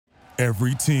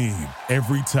Every team,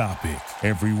 every topic,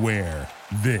 everywhere.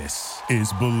 This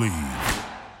is Believe.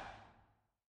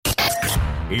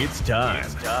 It's time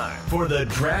for the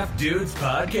Draft Dudes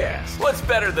Podcast. What's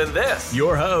better than this?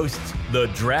 Your hosts, the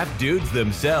Draft Dudes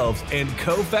themselves and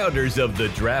co-founders of the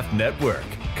Draft Network,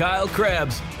 Kyle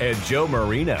Krebs and Joe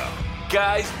Marino.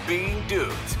 Guys being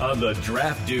dudes on the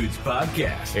Draft Dudes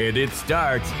Podcast. And it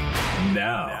starts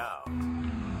now.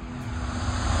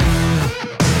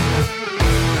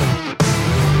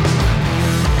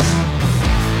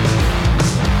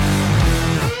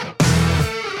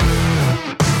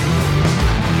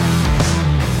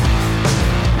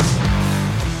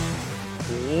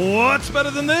 What's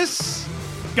better than this?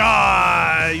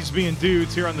 Guys being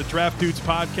dudes here on the Draft Dudes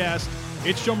Podcast.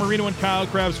 It's Joe Marino and Kyle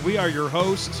Krebs. We are your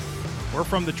hosts. We're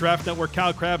from the Draft Network.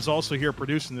 Kyle Krebs also here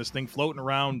producing this thing, floating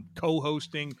around,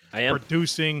 co-hosting,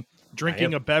 producing,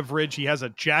 drinking a beverage. He has a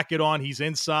jacket on. He's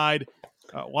inside.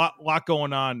 Lot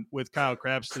going on with Kyle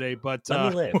Krebs today. But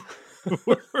Let me live.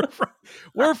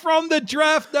 we're from the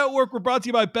Draft Network. We're brought to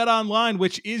you by BetOnline,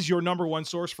 which is your number one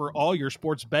source for all your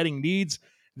sports betting needs.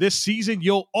 This season,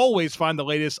 you'll always find the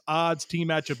latest odds, team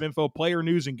matchup info, player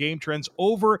news, and game trends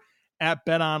over at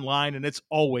BetOnline, and it's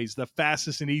always the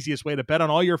fastest and easiest way to bet on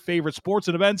all your favorite sports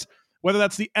and events, whether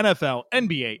that's the NFL,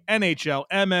 NBA, NHL,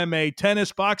 MMA,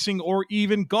 tennis, boxing, or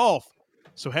even golf.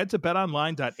 So head to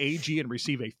betonline.ag and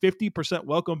receive a 50%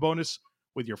 welcome bonus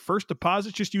with your first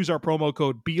deposit. Just use our promo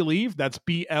code BELIEVE, that's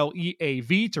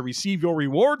BLEAV, to receive your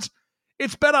rewards.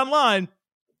 It's BetOnline,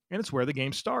 and it's where the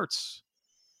game starts.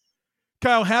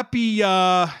 Kyle, happy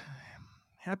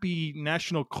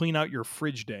National Clean Out Your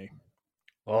Fridge Day.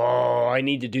 Oh, I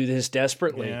need to do this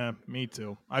desperately. Yeah, me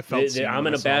too. I felt I'm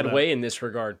in a bad way in this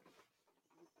regard.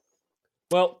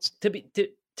 Well, to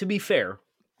be fair,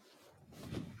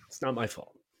 it's not my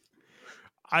fault.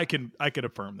 I can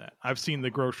affirm that. I've seen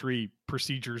the grocery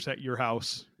procedures at your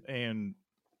house, and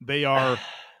they are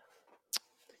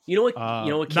you know what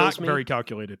kills not me? Very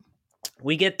calculated.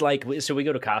 We get we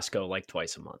go to Costco like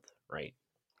twice a month, right?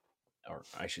 Or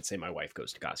I should say my wife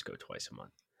goes to Costco twice a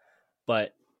month.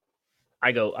 But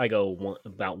I go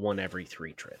about one every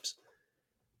 3 trips.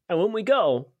 And when we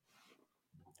go,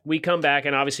 we come back,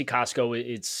 and obviously Costco,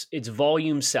 it's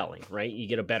volume selling, right? You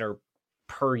get a better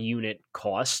per unit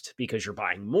cost because you're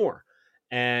buying more.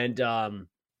 And I'll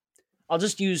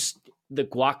just use the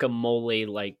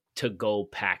guacamole to-go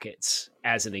packets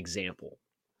as an example.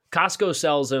 Costco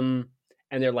sells them,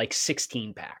 and they're like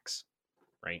 16 packs,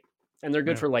 right? And they're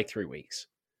good for like 3 weeks.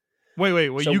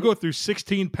 Wait. So, you go through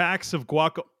 16 packs of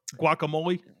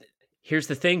guacamole? Here's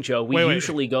the thing, Joe.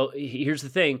 Here's the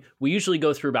thing. We usually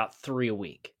go through about 3 a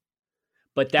week.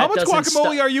 But that how much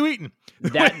guacamole are you eating?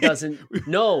 That doesn't.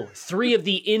 No, 3 of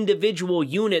the individual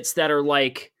units that are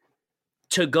like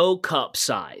to-go cup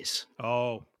size.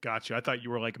 Oh, gotcha. I thought you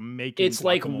were like making. It's guacamole.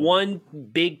 Like 1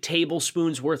 big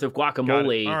tablespoon's worth of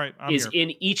guacamole is here.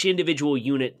 In each individual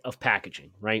unit of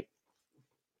packaging, right?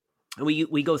 And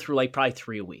we go through like probably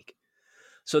 3 a week.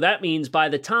 So that means by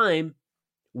the time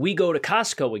we go to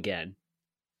Costco again,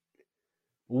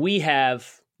 we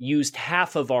have used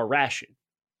half of our ration.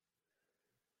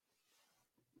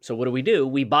 So what do?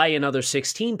 We buy another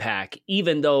 16 pack,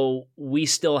 even though we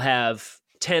still have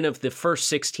 10 of the first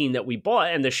 16 that we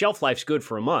bought, and the shelf life's good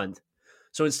for a month.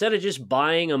 So instead of just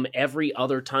buying them every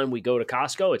other time we go to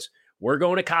Costco, we're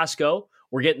going to Costco.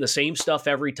 We're getting the same stuff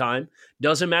every time.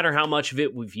 Doesn't matter how much of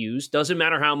it we've used. Doesn't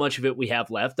matter how much of it we have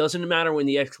left. Doesn't matter when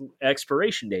the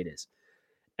expiration date is.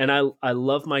 And I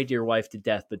love my dear wife to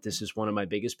death, but this is one of my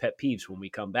biggest pet peeves when we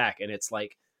come back. And it's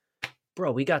like,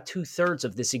 bro, we got 2/3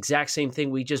 of this exact same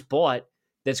thing we just bought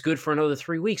that's good for another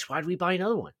 3 weeks. Why did we buy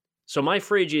another one? So my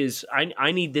fridge is,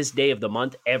 I need this day of the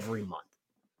month every month.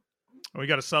 We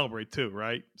got to celebrate too,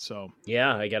 right? So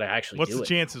yeah, I got to actually What's the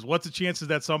chances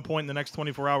that at some point in the next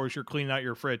 24 hours you're cleaning out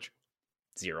your fridge?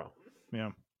 0.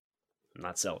 Yeah. I'm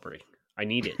not celebrating. I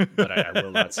need it, but I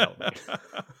will not celebrate.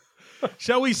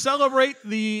 Shall we celebrate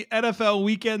the NFL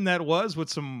weekend that was with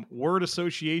some word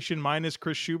association minus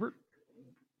Chris Schubert?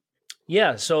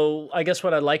 Yeah, so I guess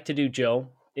what I'd like to do, Joe,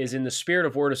 is in the spirit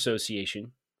of word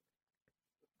association,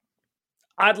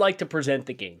 I'd like to present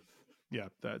the game. Yeah,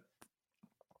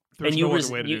 there's no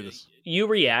other way to do this. You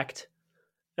react,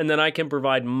 and then I can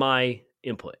provide my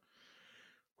input.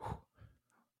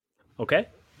 Okay?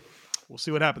 We'll see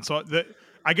what happens. So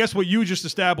I guess what you just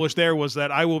established there was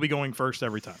that I will be going first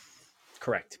every time.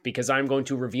 Correct, because I'm going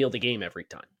to reveal the game every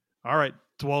time. All right.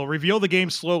 Well, reveal the game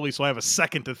slowly so I have a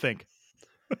second to think.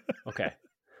 Okay.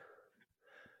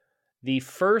 The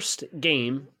first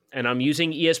game And I'm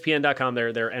using ESPN.com,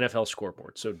 their NFL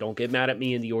scoreboard. So don't get mad at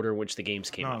me in the order in which the games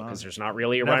came out, because there's not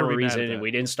really a rhyme or reason. And we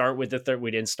didn't start with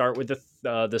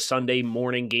the Sunday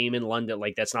morning game in London.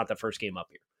 Like, that's not the first game up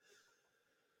here.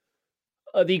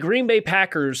 The Green Bay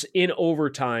Packers in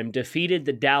overtime defeated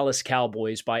the Dallas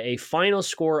Cowboys by a final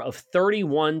score of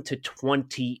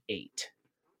 31-28.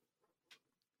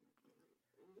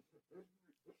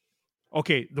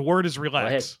 Okay, the word is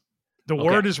relax. The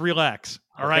word is relax.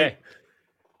 All right.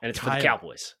 And it's for the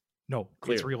Cowboys. No,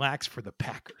 it's relax for the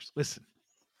Packers. Listen,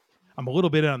 I'm a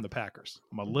little bit in on the Packers.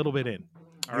 I'm a little bit in.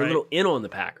 You're a little in on the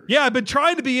Packers. Yeah, I've been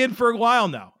trying to be in for a while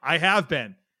now. I have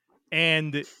been.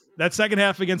 And that second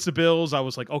half against the Bills, I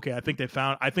was like, okay, I think they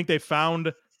found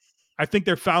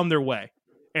their way.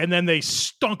 And then they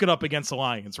stunk it up against the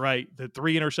Lions, right? The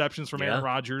 3 interceptions from Aaron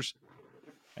Rodgers.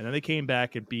 And then they came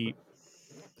back and beat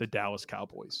the Dallas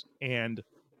Cowboys. And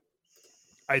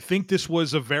I think this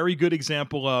was a very good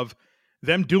example of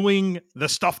them doing the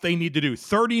stuff they need to do.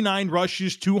 39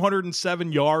 rushes,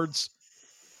 207 yards.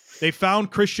 They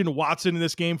found Christian Watson in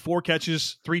this game, 4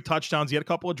 catches, 3 touchdowns. He had a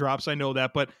couple of drops, I know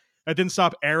that, but that didn't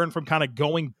stop Aaron from kind of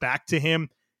going back to him.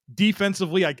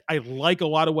 Defensively, I like a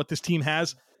lot of what this team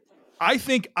has. I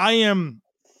think I am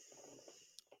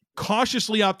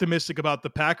cautiously optimistic about the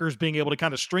Packers being able to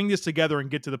kind of string this together and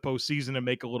get to the postseason and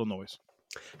make a little noise.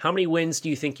 How many wins do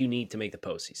you think you need to make the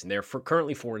postseason? They're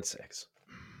currently 4-6.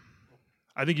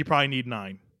 I think you probably need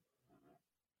 9.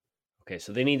 Okay,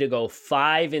 so they need to go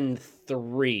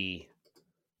 5-3.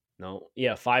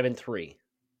 5-3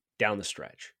 down the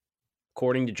stretch,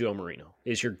 according to Joe Marino.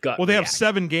 Is your gut? Well, they have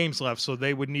 7 games left, so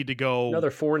they would need to go. No,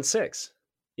 they're 4-6.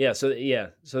 So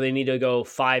they need to go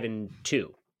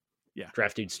 5-2. Yeah,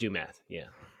 draft dudes do math. Yeah,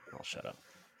 I'll shut up.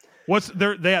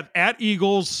 They have at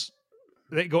Eagles.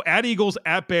 They go at Eagles,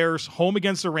 at Bears, home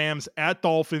against the Rams, at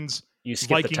Dolphins, you skip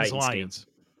Vikings, the Titans Lions. Game.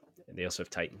 And they also have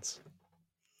Titans.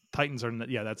 Titans are,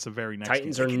 that's the very next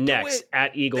Titans game. Are next,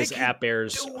 at Eagles, at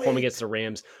Bears, home against the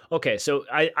Rams. Okay, so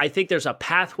I think there's a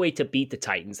pathway to beat the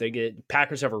Titans.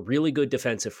 Packers have a really good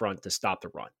defensive front to stop the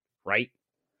run, right?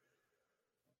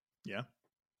 Yeah.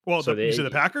 Well, so you said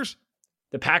the Packers?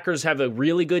 The Packers have a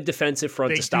really good defensive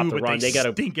front to stop the run. They got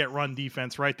to stink at run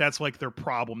defense, right? That's like their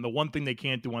problem. The one thing they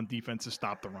can't do on defense is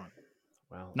stop the run.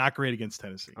 Well, not great against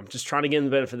Tennessee. I'm just trying to give them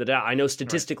the benefit of the doubt. I know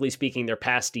statistically speaking, their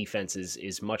pass defense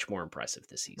is much more impressive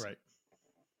this season.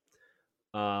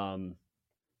 Right.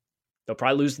 They'll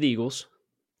probably lose to the Eagles.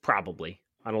 Probably.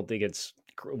 I don't think it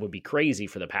would be crazy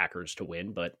for the Packers to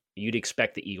win, but you'd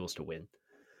expect the Eagles to win.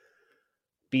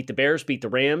 Beat the Bears, beat the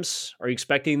Rams. Are you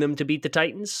expecting them to beat the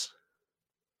Titans?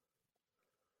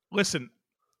 Listen,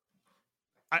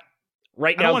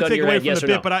 right now, I don't want to take away from the bit,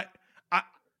 no? but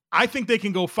I think they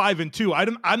can go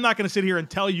 5-2. I'm not going to sit here and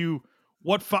tell you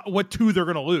what 2 they're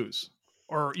going to lose,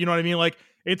 or you know what I mean. Like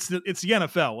it's the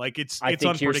NFL. Like it's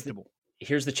unpredictable.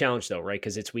 Here's the challenge, though, right?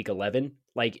 Because it's week 11.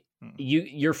 Like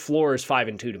your floor is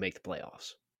 5-2 to make the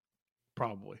playoffs.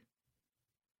 Probably.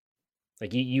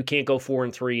 Like you can't go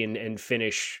 4-3 and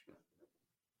finish.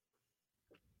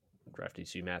 Drafted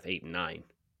to math 8-9.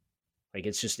 Like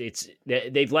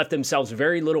they've left themselves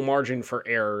very little margin for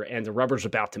error, and the rubber's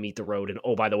about to meet the road. And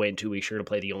oh, by the way, in 2 weeks you're going to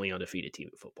play the only undefeated team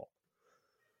in football.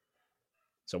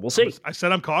 So we'll see. I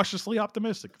said I'm cautiously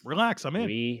optimistic. Relax, I'm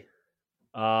in.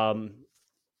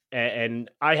 And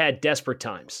I had desperate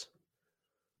times.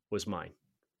 Was mine.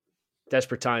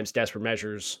 Desperate times, desperate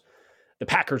measures. The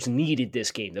Packers needed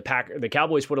this game. The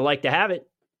Cowboys would have liked to have it,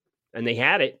 and they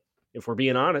had it. If we're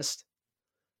being honest,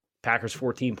 Packers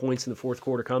 14 points in the fourth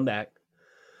quarter comeback.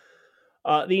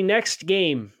 The next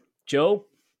game, Joe,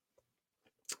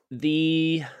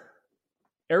 the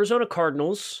Arizona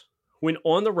Cardinals went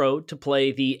on the road to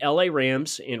play the LA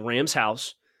Rams in Rams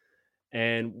House,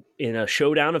 and in a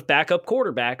showdown of backup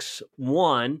quarterbacks,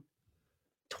 won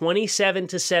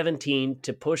 27-17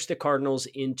 to push the Cardinals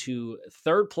into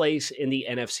third place in the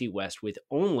NFC West with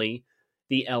only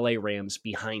the LA Rams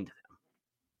behind them.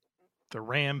 The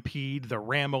Rampede, the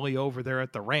Ramily over there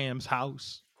at the Rams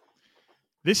house.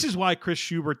 This is why Chris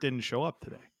Schubert didn't show up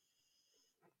today.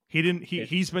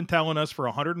 He's been telling us for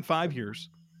 105 years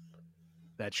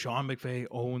that Sean McVay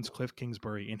owns Cliff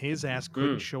Kingsbury, and his ass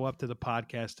couldn't show up to the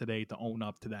podcast today to own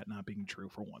up to that not being true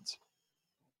for once.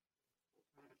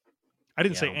 I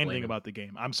didn't say anything about the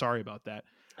game. I'm sorry about that.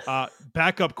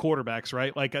 Backup quarterbacks,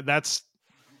 right? Like that's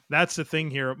the thing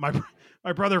here.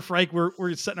 My brother Frank,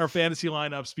 we're setting our fantasy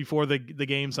lineups before the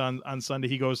games on Sunday.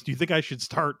 He goes, "Do you think I should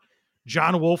start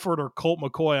John Wolford or Colt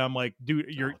McCoy?" I'm like, "Dude,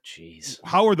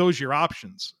 how are those your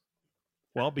options?"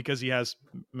 Well, because he has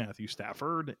Matthew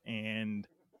Stafford and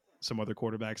some other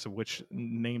quarterbacks of which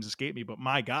names escape me. But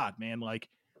my God, man, like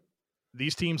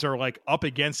these teams are like up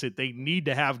against it. They need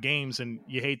to have games, and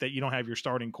you hate that you don't have your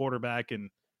starting quarterback. And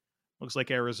looks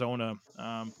like Arizona,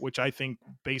 which I think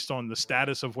based on the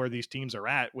status of where these teams are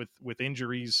at with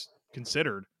injuries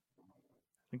considered,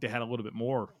 I think they had a little bit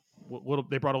more.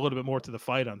 They brought a little bit more to the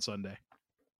fight on Sunday.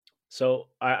 So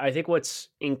I think what's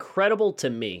incredible to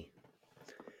me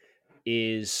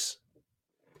is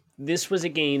this was a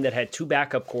game that had two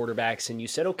backup quarterbacks, and you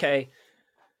said, okay,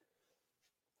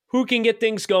 who can get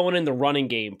things going in the running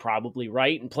game probably,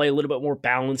 right? And play a little bit more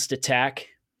balanced attack.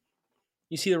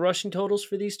 You see the rushing totals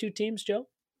for these two teams, Joe?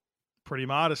 Pretty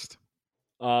modest.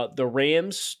 The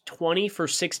Rams, 20 for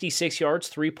 66 yards,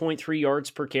 3.3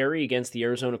 yards per carry against the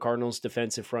Arizona Cardinals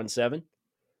defensive front seven.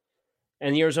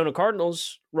 And the Arizona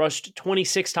Cardinals rushed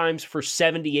 26 times for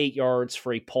 78 yards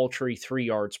for a paltry 3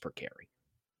 yards per carry.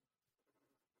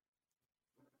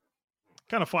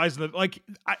 Kind of flies in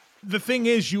the thing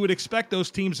is, you would expect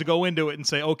those teams to go into it and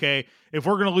say, okay, if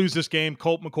we're going to lose this game,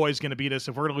 Colt McCoy is going to beat us.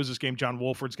 If we're going to lose this game, John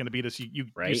Wolford's going to beat us. You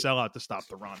sell out to stop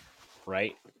the run.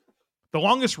 Right. The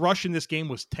longest rush in this game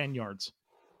was 10 yards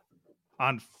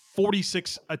on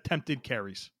 46 attempted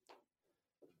carries.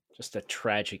 Just a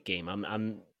tragic game.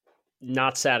 I'm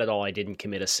not sad at all. I didn't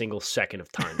commit a single second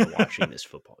of time to watching this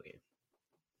football game.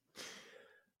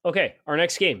 Okay, our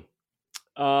next game.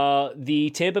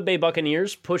 The Tampa Bay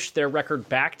Buccaneers pushed their record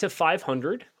back to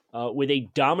 500 with a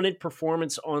dominant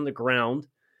performance on the ground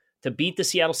to beat the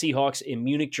Seattle Seahawks in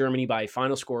Munich, Germany by a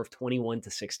final score of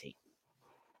 21-16.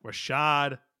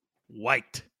 Rachaad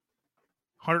White,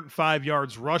 105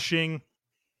 yards rushing.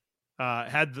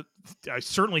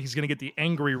 Certainly he's going to get the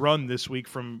angry run this week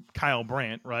from Kyle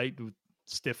Brandt, right?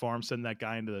 Stiff arm, send that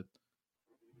guy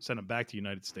send him back to the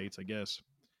United States, I guess.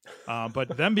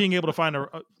 But them being able to find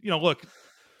look,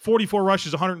 44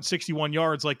 rushes, 161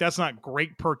 yards, like that's not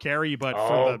great per carry, but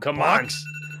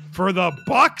for the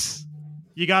Bucs,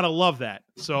 you got to love that.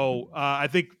 So I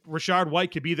think Rachaad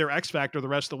White could be their X factor the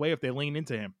rest of the way if they lean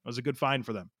into him. It was a good find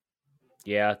for them.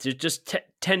 Yeah, just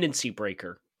tendency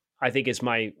breaker, I think is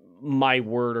my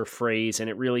word or phrase, and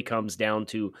it really comes down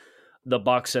to the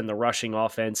Bucs and the rushing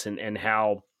offense and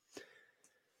how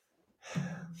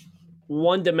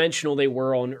one-dimensional they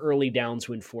were on early downs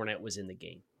when Fournette was in the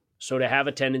game. So to have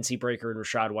a tendency breaker in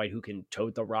Rachaad White who can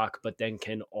tote the rock, but then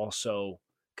can also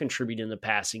contribute in the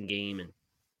passing game, and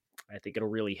I think it'll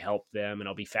really help them, and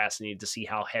I'll be fascinated to see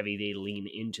how heavy they lean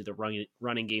into the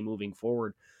running game moving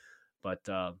forward. But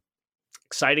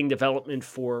exciting development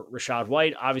for Rachaad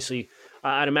White. Obviously,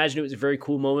 I'd imagine it was a very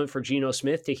cool moment for Geno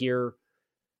Smith to hear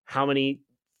how many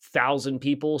thousand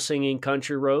people singing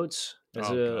Country Roads as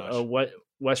a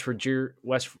West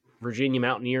Virginia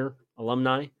Mountaineer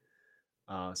alumni.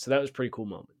 So that was a pretty cool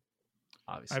moment,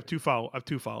 obviously. I have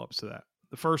two follow-ups to that.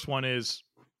 The first one is,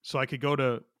 so I could go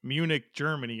to Munich,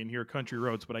 Germany and hear Country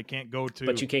Roads, but I can't go to...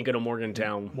 But you can't go to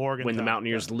Morgantown when the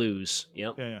Mountaineers lose.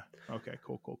 Yep. Yeah. Okay,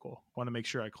 cool. Want to make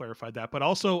sure I clarified that. But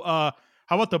also, how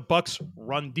about the Bucs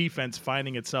run defense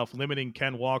finding itself limiting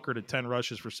Ken Walker to 10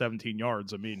 rushes for 17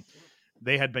 yards? I mean,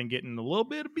 they had been getting a little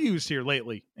bit abused here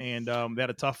lately, and they had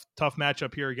a tough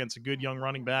matchup here against a good young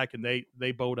running back, and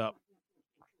they bowed up.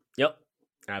 Yep,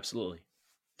 absolutely.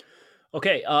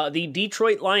 Okay, the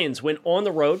Detroit Lions went on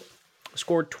the road,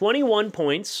 scored 21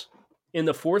 points in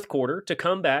the fourth quarter to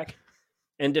come back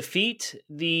and defeat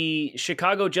the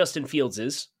Chicago Justin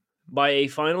Fieldses by a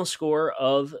final score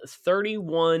of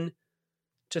 31-30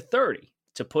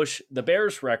 to push the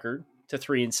Bears' record to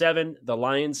 3-7. The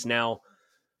Lions now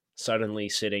suddenly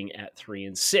sitting at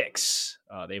 3-6.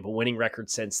 They have a winning record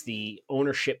since the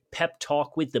ownership pep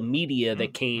talk with the media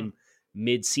that came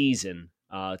mid-season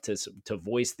to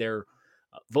voice their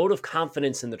vote of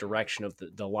confidence in the direction of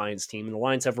the Lions team. And the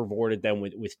Lions have rewarded them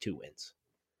with 2 wins.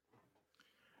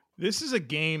 This is a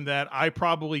game that I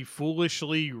probably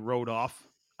foolishly wrote off.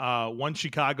 Once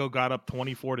Chicago got up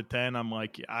 24-10, I'm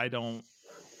like, I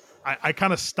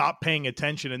kind of stopped paying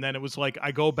attention. And then it was like,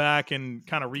 I go back and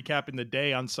kind of recapping the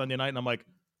day on Sunday night, and I'm like,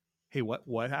 hey,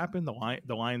 what happened?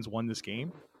 The Lions won this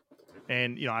game.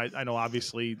 And, I know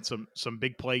obviously some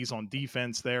big plays on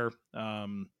defense there.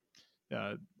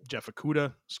 Jeff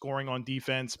Okudah scoring on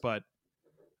defense, but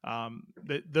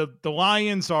the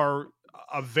Lions are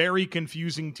a very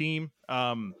confusing team.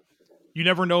 You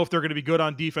never know if they're going to be good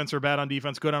on defense or bad on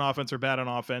defense, good on offense or bad on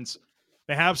offense.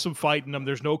 They have some fight in them.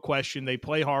 There's no question. They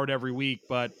play hard every week,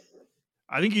 but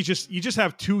I think you just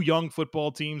have 2 young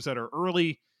football teams that are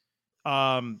early,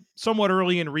 somewhat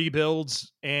early in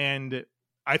rebuilds, and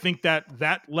I think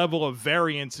that level of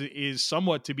variance is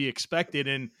somewhat to be expected.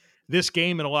 And this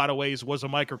game, in a lot of ways, was a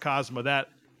microcosm of that.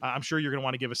 I'm sure you're going to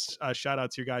want to give a shout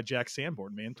out to your guy, Jack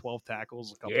Sanborn, man. 12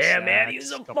 tackles, a couple Yeah, sacks, man,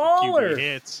 he's a couple baller. QB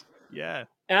hits. Yeah.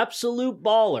 Absolute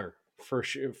baller for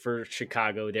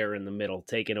Chicago there in the middle,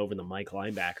 taking over the Mike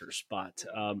linebacker spot.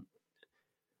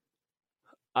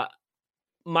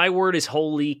 My word is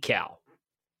holy cow.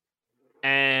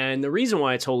 And the reason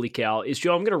why it's holy cow is,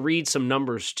 Joe, I'm going to read some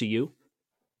numbers to you.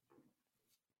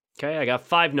 Okay, I got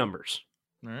 5 numbers.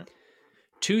 All right.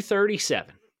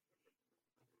 237,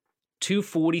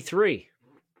 243,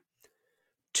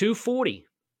 240,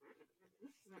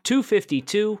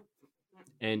 252,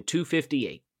 and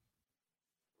 258.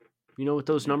 You know what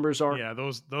those numbers are? Yeah,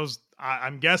 those.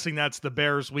 I'm guessing that's the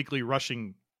Bears' weekly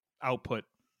rushing output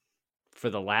For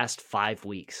the last 5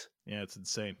 weeks. Yeah, it's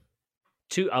insane.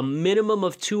 A minimum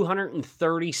of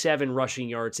 237 rushing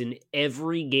yards in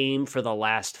every game for the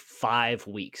last 5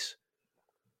 weeks.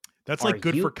 That's like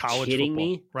good for college football,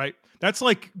 me? Right? That's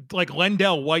like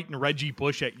Lendell White and Reggie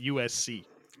Bush at USC.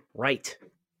 Right.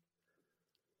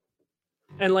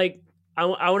 And like, I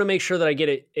want to make sure that I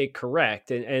get it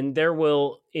correct. And there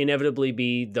will inevitably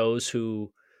be those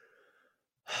who,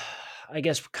 I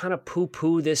guess, kind of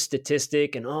poo-poo this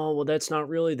statistic and, oh, well, that's not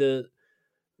really the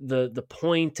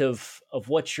point of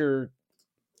what you're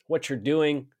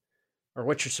doing or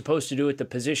what you're supposed to do at the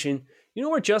position. You know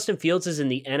where Justin Fields is in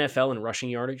the NFL in rushing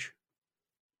yardage?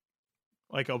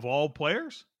 Like of all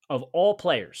players? Of all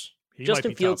players.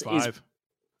 Justin Fields top 5.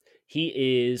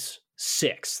 is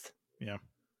 6th. Yeah.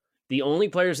 The only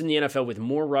players in the NFL with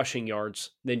more rushing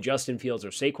yards than Justin Fields are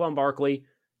Saquon Barkley,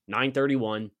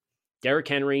 931, Derrick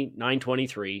Henry,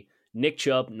 923, Nick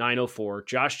Chubb, 904,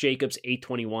 Josh Jacobs,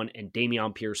 821, and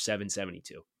Dameon Pierce,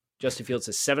 772. Justin Fields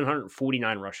has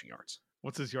 749 rushing yards.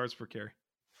 What's his yards per carry?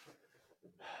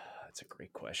 That's a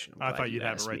great question. I thought you'd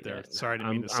have it right there. That. Sorry, I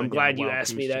didn't mean to I'm glad you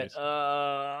asked me that.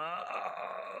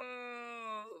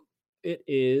 It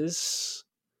is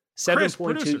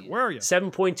 7.2. Where are you?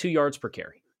 7.2 yards per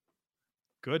carry.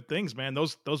 Good things, man.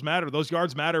 Those matter. Those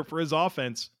yards matter for his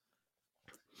offense.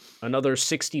 Another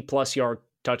 60-plus yard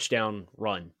touchdown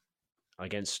run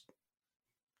against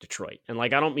Detroit. And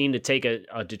like, I don't mean to take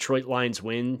a Detroit Lions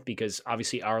win, because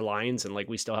obviously our Lions, and like,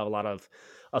 we still have a lot of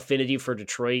affinity for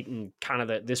Detroit and kind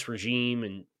of this regime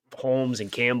and Holmes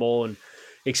and Campbell, and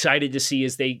excited to see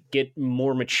as they get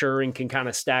more mature and can kind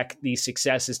of stack these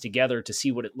successes together to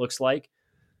see what it looks like.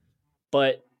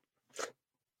 But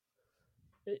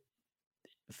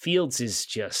Fields is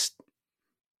just,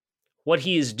 what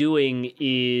he is doing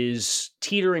is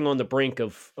teetering on the brink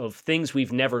of things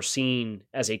we've never seen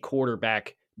as a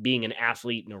quarterback, being an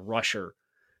athlete and a rusher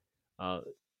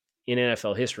in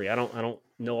NFL history. I don't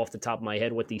know off the top of my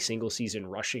head what the single season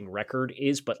rushing record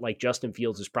is, but like, Justin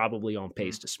Fields is probably on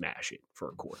pace to smash it for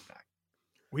a quarterback.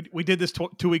 We did this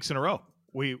 2 weeks in a row.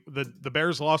 The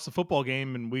Bears lost the football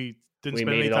game, and we didn't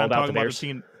spend any time talking about the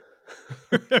team.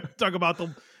 Talk about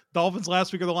the Dolphins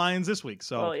last week or the Lions this week.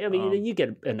 So, well, I mean, you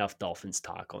get enough Dolphins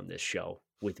talk on this show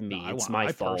with me. It's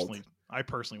my fault. I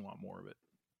personally want more of it.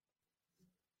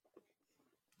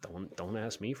 Don't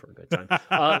ask me for a good time.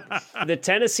 The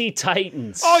Tennessee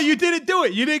Titans. Oh, you didn't do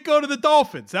it. You didn't go to the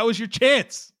Dolphins. That was your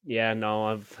chance. Yeah, no,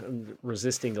 I'm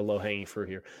resisting the low-hanging fruit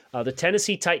here. The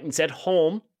Tennessee Titans at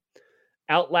home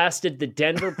outlasted the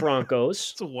Denver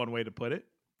Broncos. That's a one way to put it.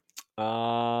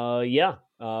 Yeah.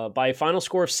 By a final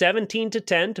score of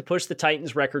 17-10 to push the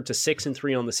Titans' record to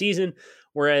 6-3 on the season,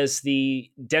 whereas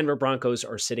the Denver Broncos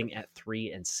are sitting at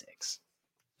 3-6.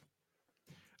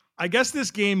 I guess this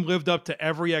game lived up to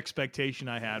every expectation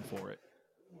I had for it.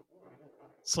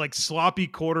 It's like sloppy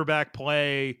quarterback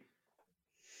play.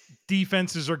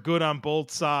 Defenses are good on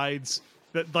both sides.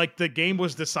 That, like, the game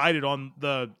was decided on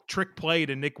the trick play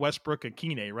to Nick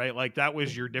Westbrook-Akine, right? Like, that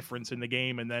was your difference in the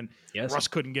game, and then Russ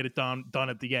couldn't get it done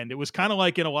at the end. It was kind of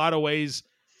like, in a lot of ways,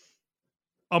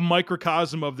 a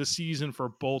microcosm of the season for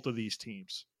both of these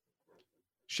teams.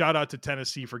 Shout out to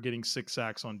Tennessee for getting 6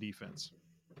 sacks on defense,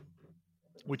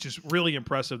 which is really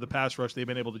impressive. The pass rush they've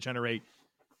been able to generate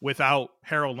without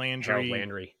Harold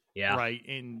Landry. Yeah. Right.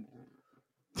 And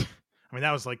I mean,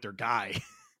 that was like their guy.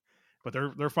 But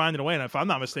they're finding a way, and if I'm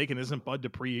not mistaken, isn't Bud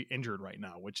Dupree injured right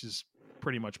now, which is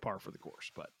pretty much par for the course.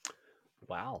 But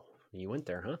wow, you went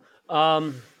there,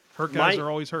 huh? Hurt guys are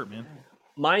always hurt, man.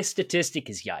 My statistic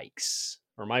is yikes,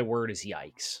 or my word is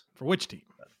yikes. For which team?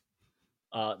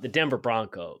 The Denver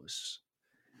Broncos.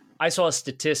 I saw a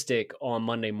statistic on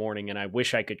Monday morning, and I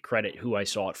wish I could credit who I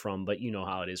saw it from, but you know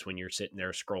how it is when you're sitting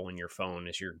there scrolling your phone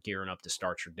as you're gearing up to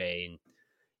start your day, and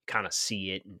kind of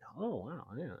see it and I'll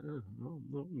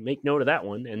make note of that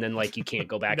one, and then like you can't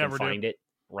go back and find it.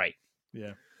 Right.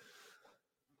 Yeah.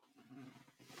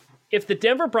 If the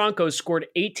Denver Broncos scored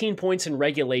 18 points in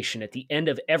regulation at the end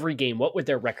of every game, what would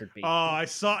their record be? Oh, I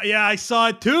saw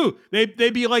it too. They'd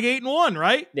be like 8-1,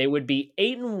 right? They would be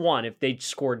 8-1 if they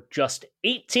scored just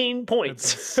 18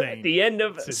 points at the end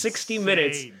of 60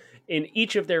 minutes in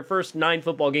each of their first 9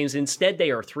 football games. Instead,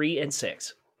 they are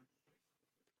 3-6.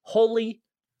 Holy,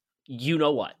 you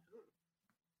know what?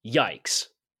 Yikes.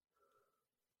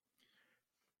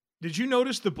 Did you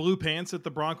notice the blue pants that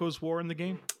the Broncos wore in the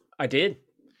game? I did.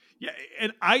 Yeah,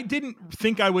 and I didn't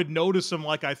think I would notice them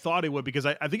like I thought it would, because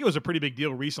I think it was a pretty big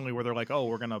deal recently where they're like, oh,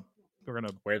 we're gonna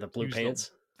wear the blue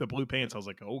pants. The blue pants. I was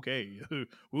like, okay,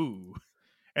 ooh.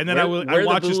 And then I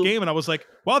watched this game and I was like,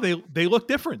 wow, they look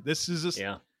different. This is just,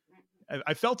 yeah.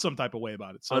 I felt some type of way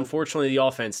about it. So unfortunately, the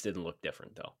offense didn't look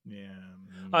different though. Yeah,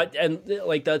 and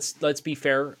like let's be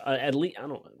fair. At least I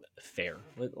don't fair.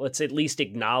 Let's at least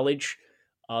acknowledge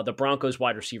the Broncos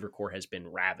wide receiver core has been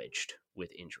ravaged with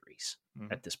injuries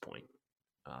at this point.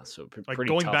 So like pretty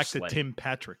going tough back sledding. to Tim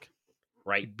Patrick,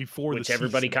 right before which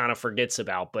everybody kind of forgets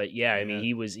about. But yeah, I mean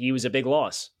he was a big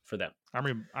loss for them.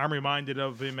 I'm reminded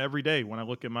of him every day when I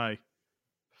look at my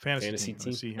fantasy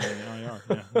team. I see him in the IR.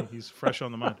 Yeah, he's fresh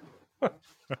on the mind.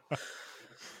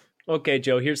 Okay,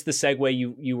 Joe, here's the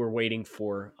segue you were waiting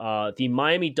for. The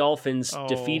Miami Dolphins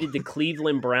defeated the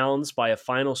Cleveland Browns by a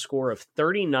final score of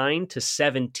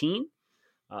 39-17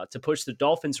 to push the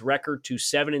Dolphins' record to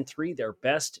 7-3, their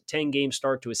best 10-game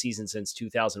start to a season since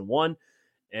 2001,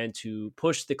 and to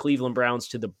push the Cleveland Browns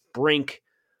to the brink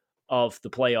of the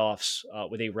playoffs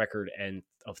with a record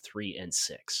of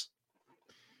 3-6.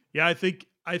 Yeah, I think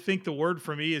the word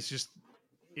for me is just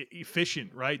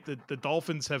efficient, right? The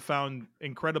Dolphins have found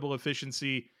incredible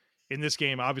efficiency in this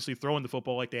game, obviously throwing the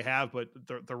football like they have, but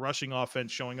the rushing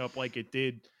offense showing up like it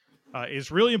did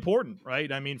is really important, right?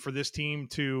 I mean, for this team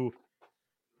to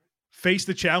face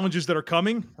the challenges that are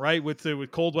coming, right, with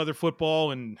cold weather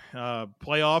football and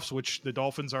playoffs, which the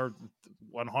Dolphins are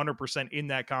 100% in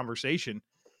that conversation.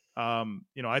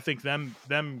 I think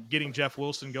them getting Jeff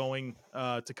Wilson going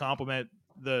to complement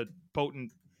the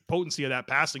potency of that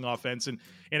passing offense, and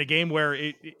in a game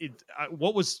where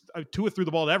what was Tua threw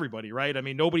the ball to everybody, right? I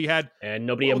mean, nobody had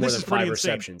more than 5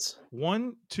 receptions.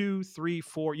 1, 2, 3,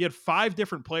 4. You had 5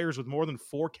 different players with more than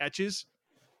 4 catches.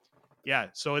 Yeah,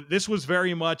 so this was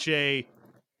very much a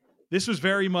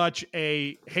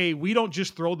hey, we don't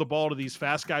just throw the ball to these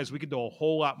fast guys. We could do a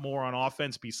whole lot more on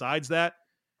offense besides that.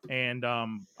 And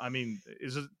I mean,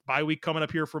 is it bye week coming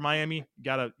up here for Miami?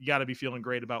 You gotta be feeling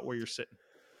great about where you're sitting.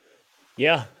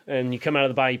 Yeah, and you come out of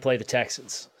the bye, you play the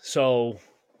Texans. So,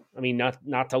 I mean,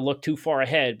 not to look too far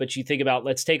ahead, but you think about,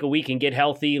 let's take a week and get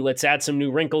healthy. Let's add some new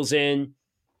wrinkles in.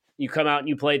 You come out and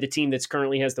you play the team that's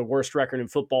currently has the worst record in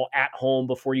football at home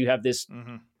before you have this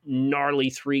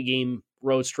gnarly 3-game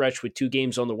road stretch with 2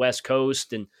 games on the West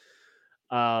Coast. And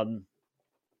the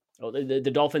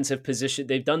Dolphins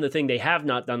they've done the thing they have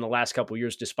not done the last couple of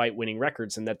years despite winning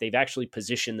records, and that they've actually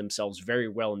positioned themselves very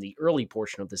well in the early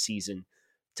portion of the season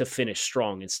to finish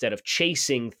strong instead of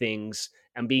chasing things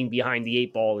and being behind the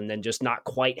 8 ball and then just not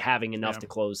quite having enough to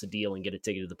close the deal and get a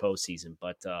ticket to the postseason.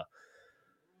 But,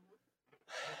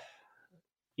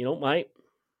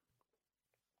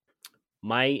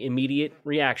 my immediate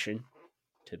reaction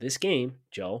to this game,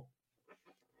 Joe,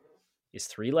 is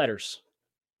 3 letters.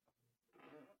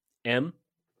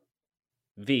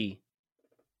 MVP.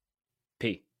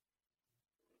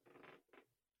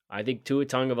 I think Tua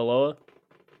Tagovailoa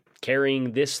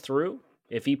carrying this through,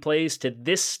 if he plays to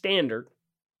this standard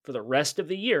for the rest of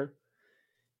the year,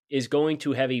 is going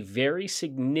to have a very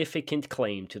significant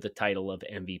claim to the title of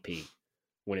MVP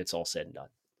when it's all said and done.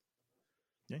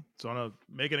 Yeah, so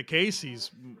making a case, he's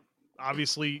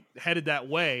obviously headed that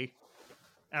way.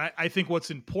 And I think what's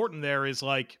important there is,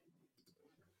 like,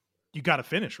 you got to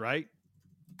finish, right?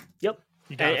 Yep.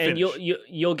 You got to finish.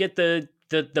 You'll get the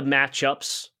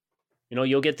matchups.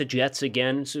 You'll get the Jets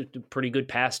again. It's a pretty good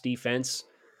pass defense.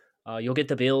 You'll get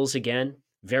the Bills again.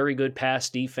 Very good pass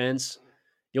defense.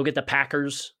 You'll get the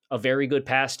Packers, a very good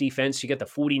pass defense. You get the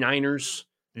 49ers,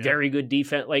 very good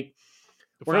defense. Like,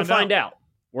 we're going to find out.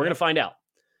 We're going to find out.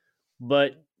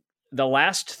 But the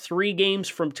last 3 games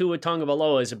from Tua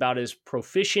Tagovailoa is about as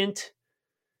proficient,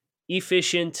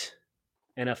 efficient,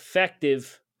 and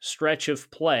effective stretch of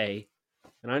play.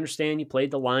 And I understand you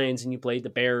played the Lions and you played the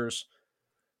Bears.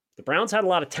 The Browns had a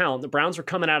lot of talent. The Browns were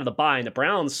coming out of the bye, and the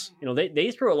Browns,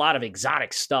 they threw a lot of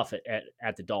exotic stuff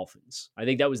at the Dolphins. I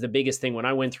think that was the biggest thing when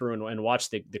I went through and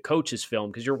watched the coaches'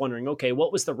 film, because you're wondering, okay,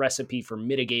 what was the recipe for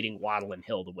mitigating Waddle and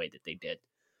Hill the way that they did?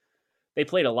 They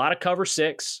played a lot of cover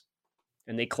 6,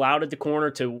 and they clouded the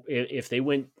corner to, if they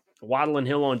went Waddle and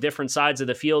Hill on different sides of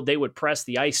the field, they would press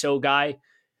the ISO guy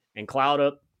and cloud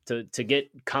up to get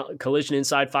collision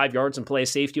inside 5 yards and play a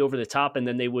safety over the top, and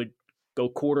then they would go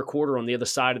quarter on the other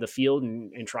side of the field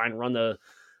and try and run the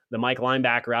Mike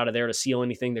linebacker out of there to seal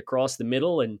anything that crossed the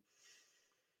middle. And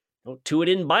Tua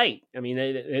didn't bite. I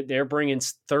mean, they're bringing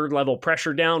third level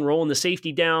pressure down, rolling the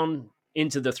safety down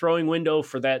into the throwing window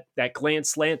for that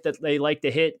glance slant that they like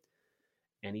to hit.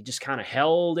 And he just kind of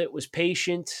held it, was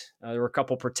patient. There were a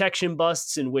couple protection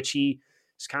busts in which he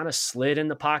just kind of slid in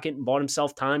the pocket and bought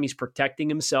himself time. He's protecting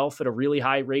himself at a really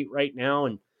high rate right now.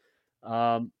 And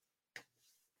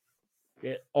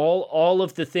all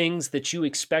of the things that you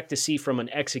expect to see from an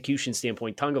execution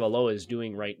standpoint, Tagovailoa is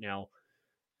doing right now.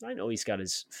 I know he's got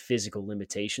his physical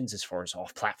limitations as far as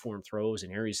off-platform throws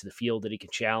and areas of the field that he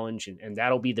can challenge, and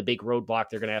that'll be the big roadblock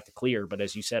they're going to have to clear. But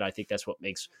as you said, I think that's what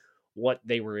makes what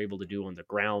they were able to do on the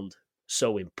ground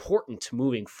so important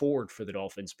moving forward for the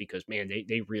Dolphins, because, man,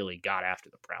 they really got after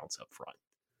the Browns up front.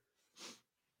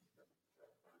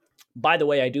 By the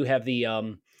way, I do have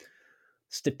the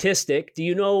statistic. Do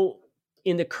you know,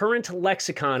 in the current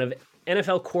lexicon of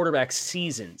NFL quarterback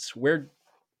seasons, where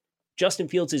Justin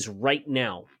Fields is right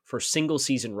now for single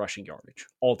season rushing yardage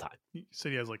all time? You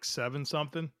said he has like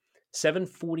 7-something?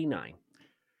 749.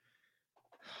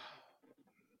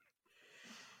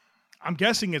 I'm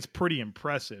guessing it's pretty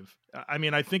impressive. I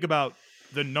mean, I think about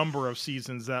the number of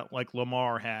seasons that like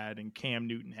Lamar had and Cam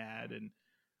Newton had, and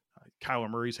Kyler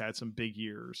Murray's had some big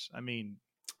years. I mean,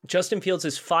 Justin Fields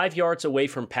is 5 yards away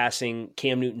from passing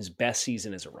Cam Newton's best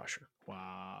season as a rusher.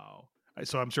 Wow.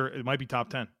 So I'm sure it might be top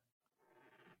 10.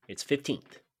 It's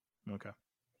 15th. Okay.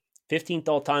 15th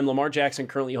all time. Lamar Jackson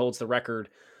currently holds the record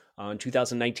in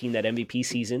 2019, that MVP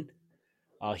season.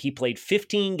 He played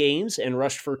 15 games and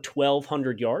rushed for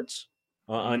 1,200 yards,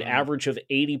 an average of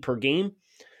 80 per game.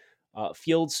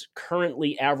 Fields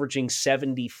currently averaging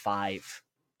 75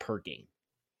 per game.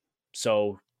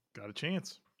 So got a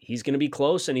chance. He's going to be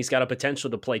close, and he's got a potential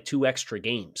to play 2 extra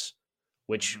games,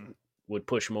 which would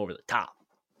push him over the top.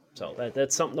 So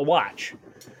that's something to watch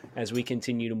as we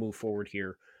continue to move forward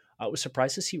here. I was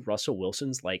surprised to see Russell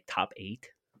Wilson's like top 8.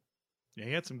 Yeah,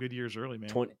 he had some good years early, man.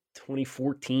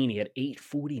 2014, he had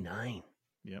 849.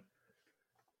 Yep.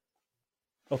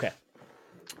 Okay.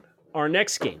 Our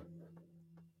next game.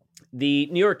 The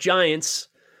New York Giants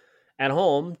at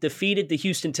home defeated the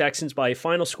Houston Texans by a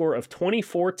final score of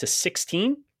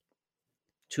 24-16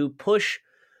 to push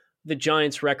the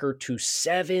Giants' record to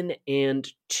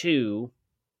 7-2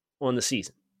 on the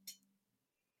season.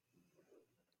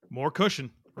 More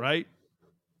cushion, right?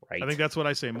 Right. I think that's what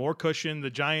I say. More cushion. The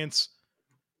Giants,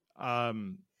 I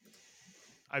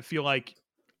feel like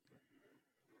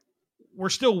we're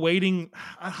still waiting.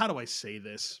 How do I say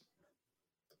this?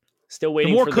 Still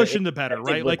waiting. The more for cushion, the better,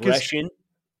 right? Like,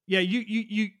 yeah,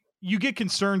 you get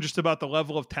concerned just about the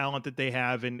level of talent that they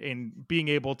have and being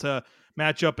able to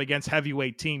match up against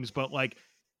heavyweight teams, but like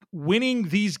winning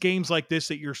these games like this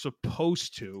that you're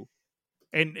supposed to,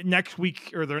 and next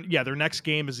week or their next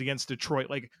game is against Detroit.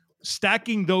 Like,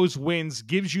 stacking those wins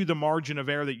gives you the margin of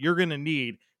error that you're going to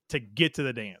need to get to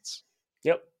the dance.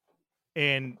 Yep.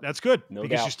 And that's good because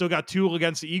doubt. you still got 2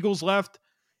 against the Eagles left.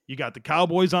 You got the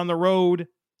Cowboys on the road.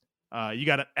 You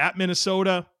got it at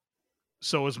Minnesota.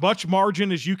 So as much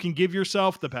margin as you can give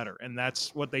yourself, the better. And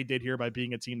that's what they did here by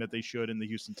being a team that they should in the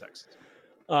Houston Texans.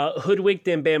 Hoodwinked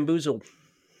and bamboozled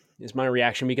is my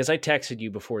reaction, because I texted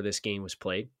you before this game was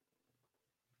played.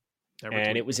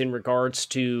 And it was in regards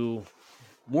to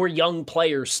more young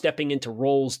players stepping into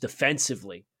roles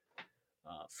defensively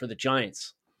for the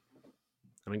Giants.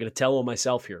 And I'm going to tell on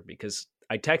myself here, because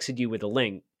I texted you with a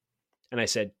link and I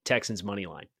said Texans money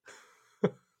line.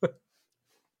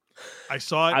 I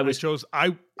saw it.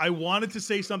 I wanted to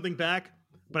say something back,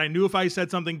 but I knew if I said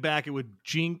something back, it would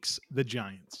jinx the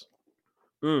Giants.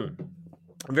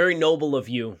 Very noble of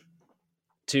you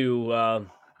to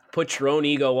put your own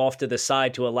ego off to the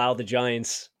side to allow the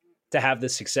Giants to have the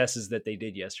successes that they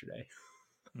did yesterday.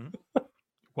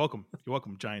 Welcome. You're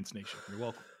welcome, Giants Nation. You're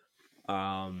welcome.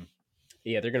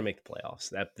 Yeah, they're going to make the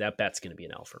playoffs. That bet's going to be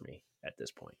an L for me at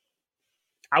this point.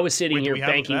 I was sitting here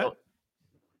banking.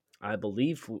 I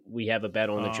believe we have a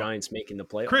bet on the Giants making the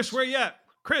playoffs. Chris, where you at?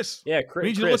 Chris. Yeah, Chris.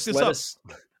 Need you to look this up.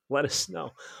 Let us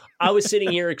know. I was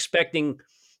sitting here expecting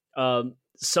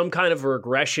some kind of a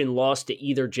regression loss to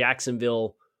either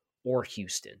Jacksonville or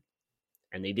Houston,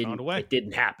 and they didn't. It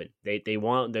didn't happen. They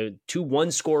want the 2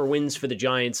 1-score wins for the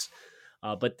Giants.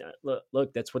 But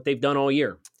look, that's what they've done all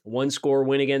year. 1-score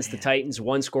win against the Titans,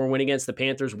 1-score win against the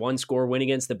Panthers, 1-score win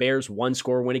against the Bears,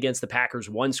 1-score win against the Packers,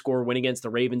 1-score win against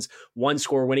the Ravens,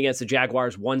 1-score win against the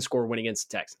Jaguars, 1-score win against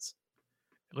the Texans.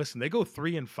 Listen, they go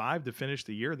 3-5 to finish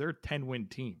the year. They're a 10-win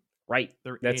team. Right.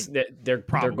 They're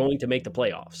they're going to make the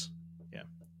playoffs. Yeah.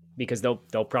 Because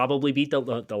they'll probably beat the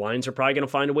Lions are probably going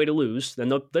to find a way to lose. Then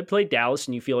they play Dallas,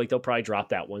 and you feel like they'll probably drop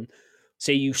that one.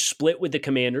 Say you split with the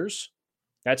Commanders,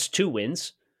 that's 2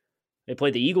 wins. They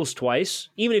played the Eagles twice.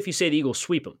 Even if you say the Eagles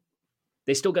sweep them,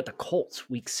 they still got the Colts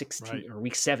week 16 or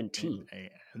week 17.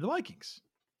 And the Vikings.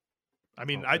 I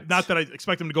mean, not that I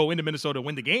expect them to go into Minnesota and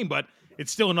win the game, but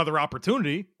it's still another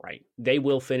opportunity. Right. They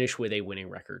will finish with a winning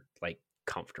record, like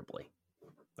comfortably.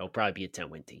 They'll probably be a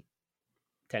 10-win team.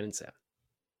 10-7.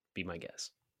 Be my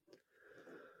guess.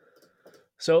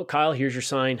 So, Kyle, here's your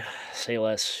sign. Say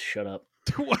less. Shut up.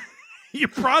 Your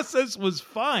process was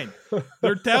fine.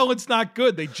 Their talent's not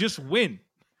good. They just win.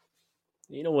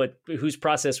 You know what? Whose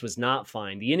process was not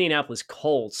fine? The Indianapolis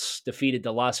Colts defeated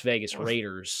the Las Vegas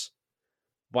Raiders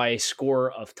by a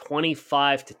score of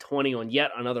 25-20 on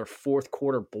yet another fourth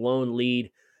quarter blown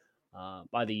lead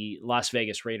by the Las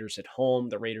Vegas Raiders at home.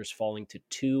 The Raiders falling to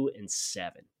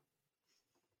 2-7.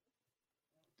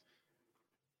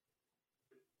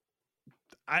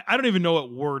 I don't even know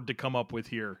what word to come up with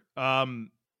here.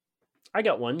 I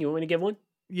got one. You want me to give one?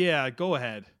 Yeah, go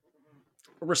ahead.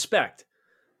 Respect.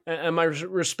 And my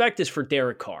respect is for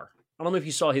Derek Carr. I don't know if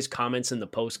you saw his comments in the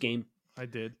post game. I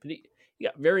did. But he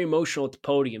got very emotional at the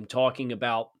podium talking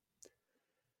about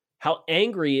how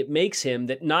angry it makes him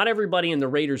that not everybody in the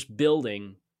Raiders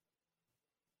building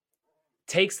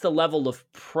takes the level of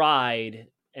pride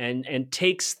and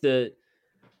takes the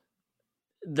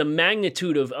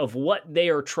magnitude of what they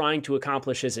are trying to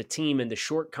accomplish as a team and the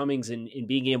shortcomings in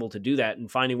being able to do that and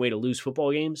finding a way to lose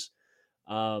football games.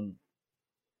 And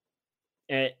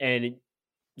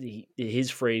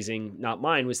his phrasing, not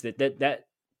mine, was that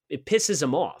it pisses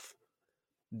him off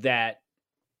that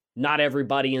not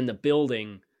everybody in the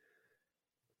building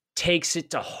takes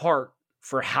it to heart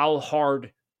for how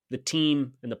hard the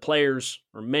team and the players,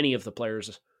 or many of the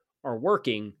players, are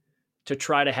working to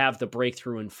try to have the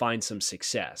breakthrough and find some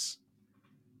success.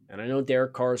 And I know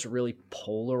Derek Carr is a really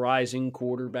polarizing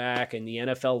quarterback in the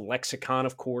NFL lexicon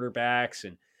of quarterbacks.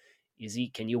 And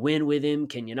can you win with him?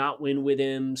 Can you not win with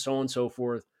him? So on and so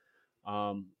forth.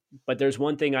 But there's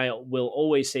one thing I will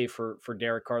always say for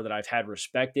Derek Carr that I've had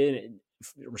respect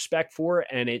for,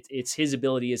 and it's his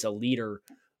ability as a leader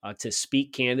to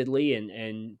speak candidly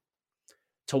and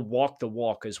to walk the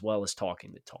walk as well as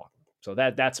talking the talk. So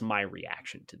that's my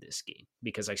reaction to this game,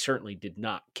 because I certainly did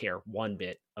not care one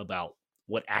bit about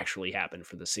what actually happened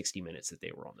for the 60 minutes that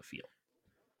they were on the field.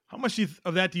 How much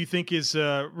of that do you think is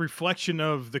a reflection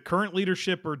of the current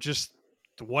leadership or just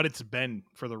what it's been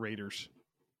for the Raiders?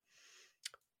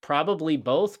 Probably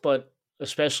both, but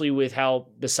especially with how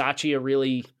Bisaccia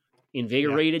really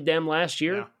invigorated them last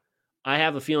year. Yeah. I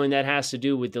have a feeling that has to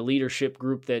do with the leadership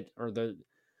group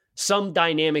some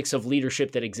dynamics of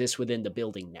leadership that exists within the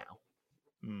building now.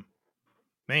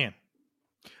 Man,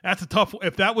 that's a tough.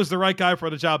 If that was the right guy for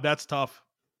the job, that's tough.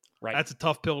 Right. That's a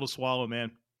tough pill to swallow,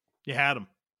 man. You had him.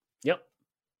 Yep.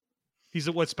 He's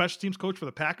a special teams coach for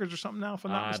the Packers or something now, if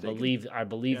I'm not mistaken? I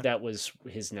believe that was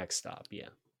his next stop. Yeah.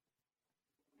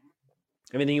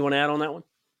 Anything you want to add on that one?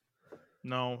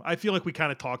 No, I feel like we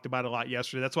kind of talked about it a lot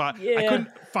yesterday. That's why I couldn't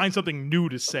find something new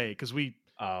to say, because we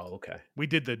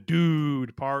did the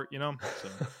dude part,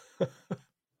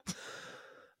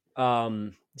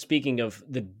 So. Speaking of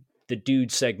the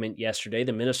dude segment yesterday,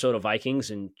 the Minnesota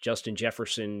Vikings and Justin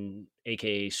Jefferson,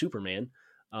 aka Superman,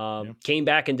 came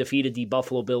back and defeated the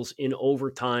Buffalo Bills in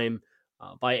overtime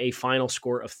by a final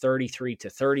score of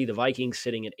 33-30. The Vikings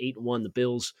sitting at 8-1, the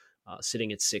Bills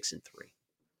sitting at 6-3.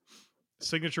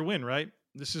 Signature win, right?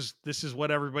 This is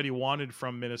what everybody wanted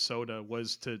from Minnesota,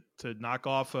 was to knock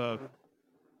off a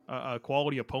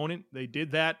quality opponent. They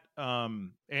did that.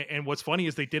 And what's funny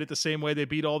is they did it the same way they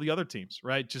beat all the other teams,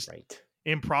 right? Just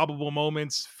improbable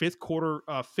moments. Fourth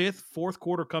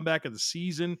quarter comeback of the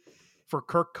season for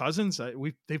Kirk Cousins.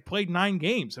 They've played 9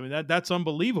 games. I mean, that's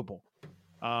unbelievable.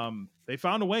 They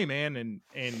found a way, man.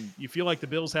 And you feel like the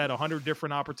Bills had 100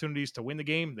 different opportunities to win the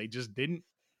game. They just didn't.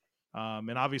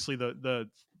 And obviously the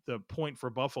point for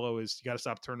Buffalo is you got to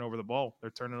stop turning over the ball. They're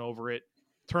turning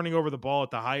over the ball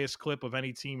at the highest clip of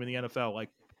any team in the NFL. Like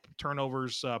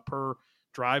turnovers per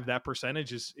drive, that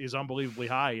percentage is unbelievably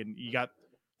high. And you got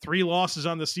 3 losses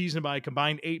on the season by a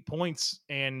combined 8 points.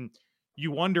 And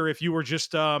you wonder, if you were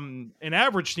just an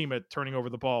average team at turning over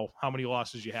the ball, how many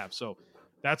losses you have. So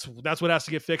that's what has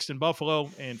to get fixed in Buffalo.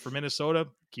 And for Minnesota,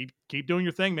 keep doing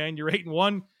your thing, man. You're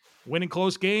 8-1, winning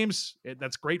close games.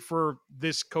 That's great for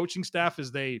this coaching staff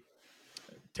as they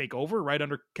take over right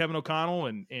under Kevin O'Connell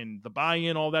and the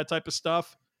buy-in, all that type of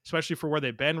stuff, especially for where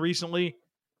they've been recently.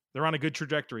 They're on a good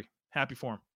trajectory. Happy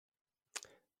for them.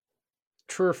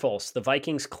 True or false? The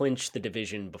Vikings clinched the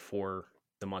division before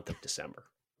the month of December.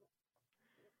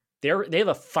 They have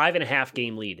a 5.5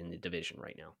 game lead in the division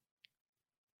right now.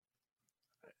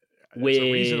 It's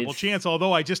a reasonable chance,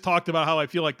 although I just talked about how I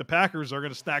feel like the Packers are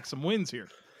going to stack some wins here.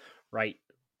 Right.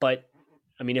 But,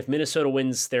 I mean, if Minnesota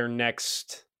wins their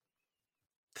next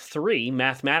 3,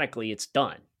 mathematically, it's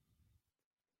done.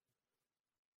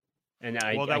 And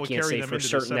I can't say for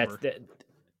certain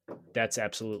that's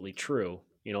absolutely true.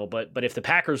 But if the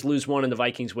Packers lose 1 and the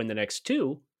Vikings win the next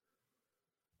 2,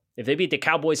 if they beat the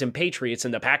Cowboys and Patriots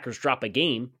and the Packers drop a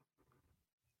game,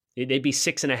 they'd be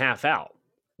 6.5 out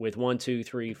with 1, 2,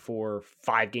 3, 4,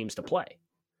 5 games to play.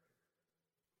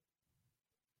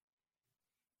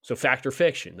 So fact or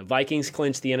fiction? The Vikings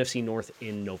clinched the NFC North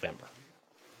in November.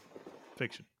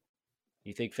 Fiction.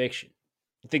 You think fiction?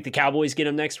 You think the Cowboys get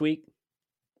them next week?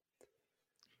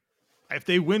 If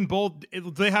they win both,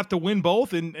 they have to win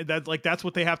both, and that's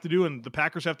what they have to do, and the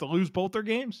Packers have to lose both their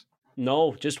games?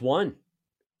 No, just one.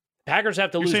 Packers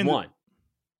have to lose one.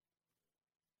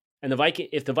 And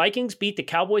if the Vikings beat the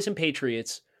Cowboys and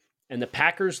Patriots and the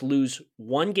Packers lose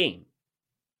 1 game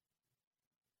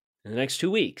in the next 2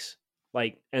 weeks,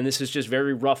 and this is just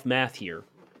very rough math here.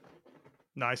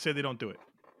 No, I say they don't do it.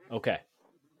 Okay.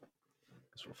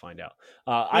 Guess we'll find out.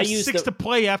 I use 6 to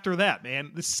play after that,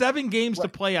 man. The 7 games to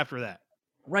play after that.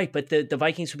 Right, but the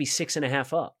Vikings would be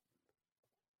 6.5 up.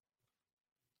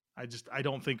 I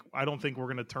don't think we're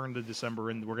going to turn to December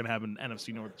and we're going to have an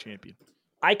NFC North champion.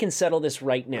 I can settle this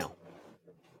right now.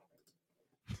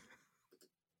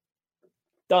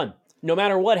 Done. No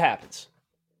matter what happens.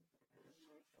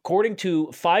 According to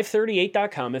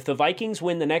 538.com, if the Vikings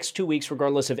win the next 2 weeks,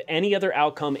 regardless of any other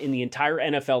outcome in the entire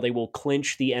NFL, they will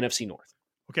clinch the NFC North.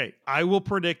 Okay, I will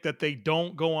predict that they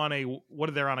don't go on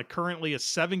currently a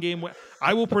 7-game win.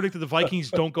 I will predict that the Vikings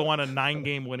don't go on a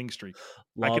 9-game winning streak.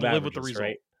 I can live with the result.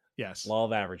 Right? Yes. Law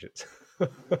of averages.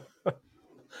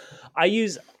 I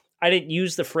didn't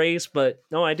use the phrase, but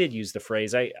no, I did use the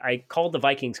phrase. I called the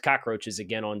Vikings cockroaches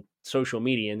again on social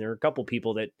media, and there are a couple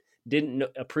people that didn't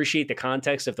appreciate the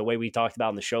context of the way we talked about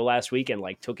in the show last week and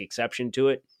took exception to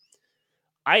it.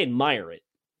 I admire it.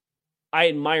 I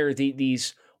admire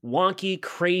these wonky,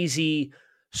 crazy,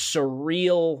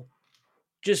 surreal,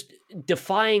 just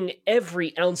defying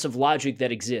every ounce of logic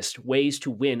that exists, ways to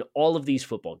win all of these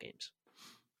football games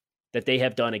that they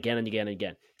have done again and again and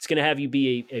again. It's going to have you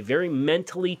be a very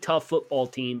mentally tough football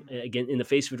team, again, in the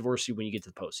face of adversity when you get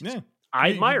to the postseason. Yeah. I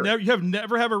admire it. You have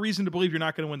never have a reason to believe you're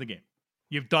not going to win the game.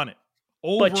 You've done it.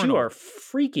 But you are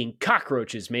freaking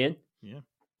cockroaches, man. Yeah.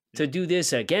 To do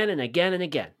this again and again and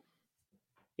again.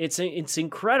 It's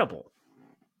incredible.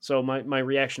 So my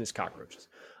reaction is cockroaches.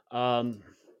 I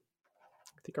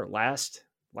think our last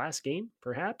game,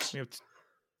 perhaps. I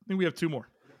think we have 2 more.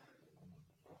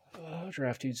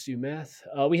 Draft dudes do math.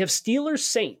 We have Steelers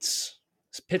Saints.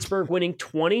 Pittsburgh winning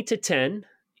 20-10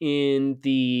 in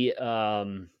the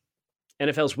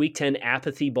NFL's Week 10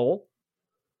 Apathy Bowl.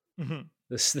 Mm-hmm.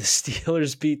 The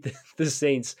Steelers beat the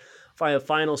Saints by a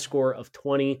final score of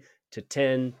 20-10.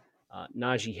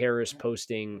 Najee Harris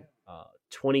posting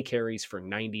 20 carries for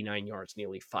 99 yards,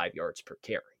 nearly 5 yards per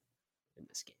carry in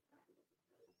this game.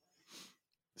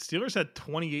 The Steelers had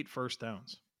 28 first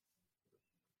downs.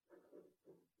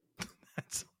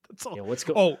 That's all. Yeah, what's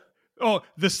going? Oh,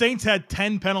 the Saints had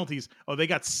 10 penalties. Oh, they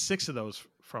got 6 of those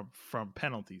from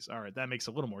penalties. All right, that makes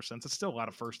a little more sense. It's still a lot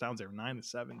of first downs there.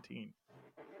 9-17.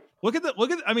 Look at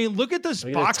this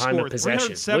box score.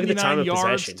 379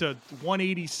 yards to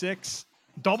 186.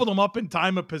 Doubled them up in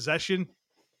time of possession.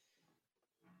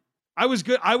 I was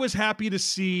good. I was happy to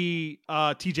see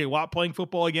TJ Watt playing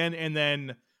football again, and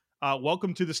then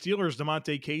welcome to the Steelers.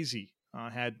 Damontae Kazee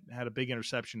had a big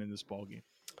interception in this ball game.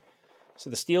 So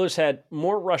the Steelers had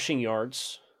more rushing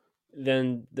yards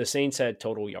than the Saints had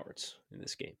total yards in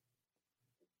this game.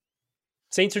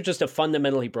 Saints are just a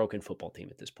fundamentally broken football team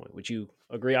at this point. Would you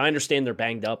agree? I understand they're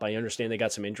banged up. I understand they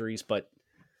got some injuries, but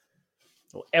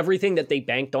everything that they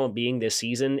banked on being this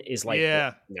season is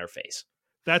in their face.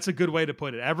 That's a good way to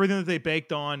put it. Everything that they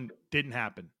banked on didn't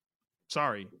happen.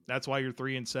 Sorry. That's why you're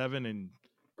 3-7 and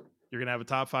you're going to have a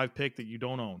top 5 pick that you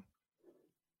don't own.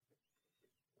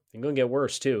 It's going to get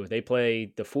worse too. They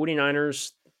play the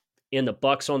 49ers and the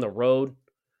Bucks on the road.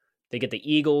 They get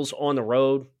the Eagles on the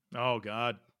road. Oh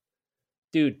God.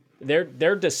 Dude,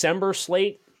 their December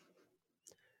slate,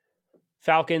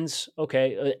 Falcons,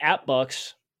 okay, at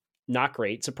Bucks, not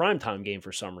great. It's a primetime game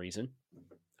for some reason.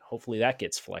 Hopefully that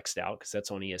gets flexed out because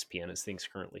that's on ESPN as things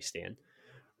currently stand.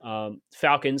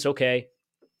 Falcons, okay.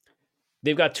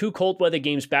 They've got 2 cold weather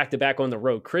games back-to-back on the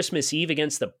road. Christmas Eve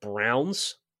against the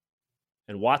Browns,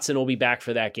 and Watson will be back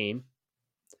for that game.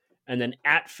 and then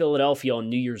at Philadelphia on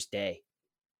New Year's Day.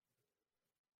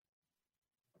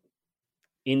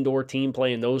 Indoor team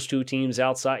playing those two teams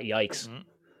outside. Yikes. Mm-hmm.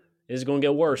 This is going to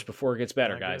get worse before it gets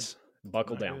better, guys.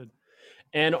 Buckle down. Good.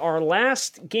 And our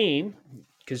last game,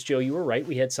 because Joe, you were right,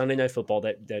 we had Sunday Night Football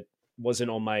that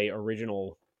wasn't on my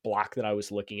original block that I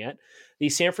was looking at. The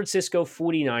San Francisco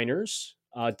 49ers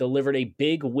delivered a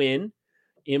big win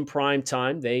in prime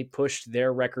time. They pushed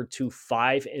their record to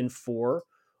 5-4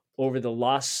 over the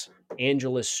Los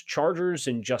Angeles Chargers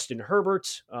and Justin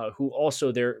Herbert, who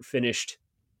also finished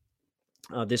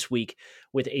this week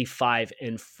with a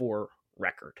 5-4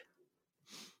 record.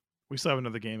 We still have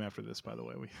another game after this, by the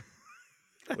way.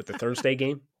 With the Thursday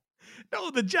game?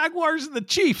 No, the Jaguars and the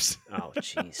Chiefs. Oh,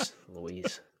 jeez,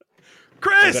 Louise.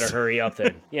 Chris! You better hurry up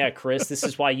then. Yeah, Chris, this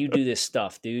is why you do this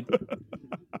stuff, dude.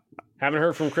 Haven't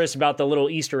heard from Chris about the little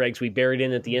Easter eggs we buried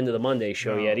in at the end of the Monday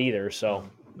show yet either, so.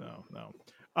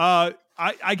 No.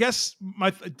 I guess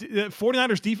my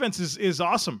 49ers defense is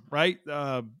awesome, right?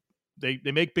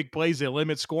 They make big plays. They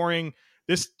limit scoring.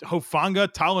 This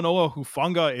Talanoa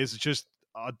Hufanga is just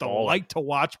a delight to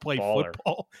watch play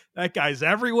football. That guy's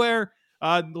everywhere.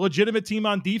 Legitimate team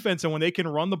on defense, and when they can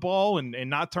run the ball and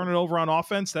not turn it over on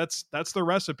offense, that's their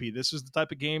recipe. This is the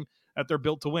type of game that they're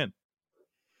built to win.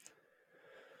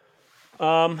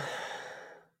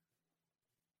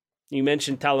 You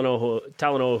mentioned Talanoa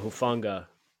Hufanga,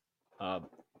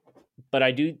 but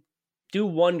I do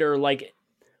wonder, like,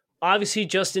 obviously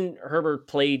Justin Herbert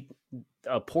played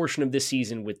a portion of this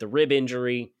season with the rib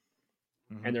injury,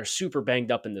 and they're super banged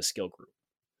up in the skill group.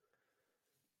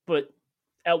 But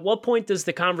at what point does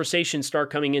the conversation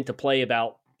start coming into play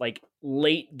about, like,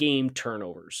 late game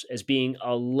turnovers as being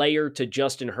a layer to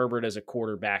Justin Herbert as a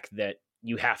quarterback that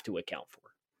you have to account for?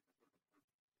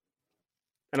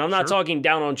 And I'm not talking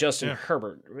down on Justin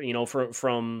Herbert. You know,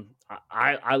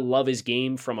 I love his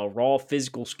game from a raw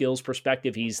physical skills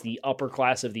perspective. He's the upper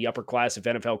class of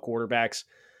NFL quarterbacks.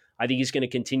 I think he's going to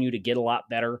continue to get a lot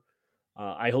better.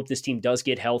 I hope this team does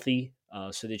get healthy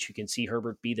so that you can see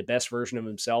Herbert be the best version of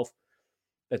himself.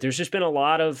 But there's just been a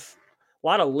lot of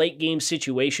late game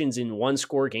situations in one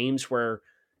score games where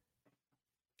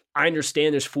I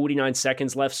understand there's 49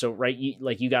 seconds left. So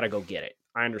you got to go get it.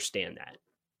 I understand that.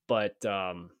 But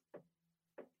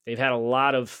they've had a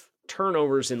lot of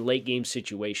turnovers in late game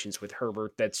situations with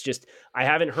Herbert. That's just, I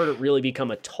haven't heard it really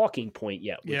become a talking point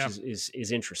yet, which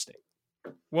is interesting.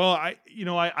 Well, I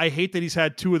hate that he's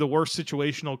had two of the worst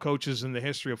situational coaches in the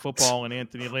history of football, and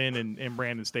Anthony Lynn and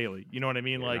Brandon Staley. You know what I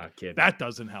mean? You're like, that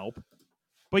doesn't help.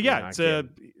 But yeah,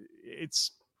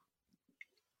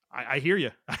 I hear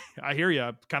you. I hear you.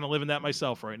 I'm kind of living that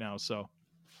myself right now. So,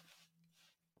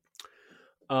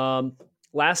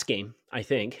 last game, I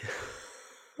think.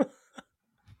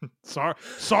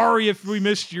 Sorry if we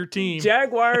missed your team.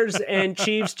 Jaguars and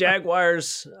Chiefs. Jaguars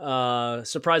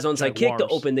surprise onside kick to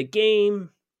open the game.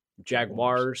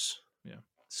 Jaguars. Yeah.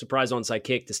 Surprise onside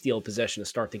kick to steal possession to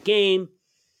start the game.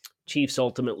 Chiefs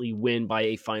ultimately win by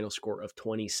a final score of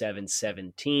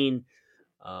 27-17.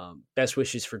 Best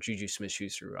wishes for Juju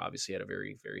Smith-Schuster, who obviously had a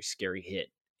very, very scary hit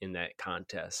in that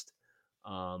contest.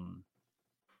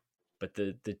 But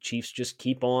the Chiefs just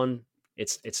keep on.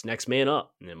 It's next man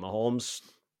up. And then Mahomes,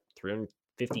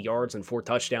 350 yards and 4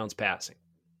 touchdowns passing.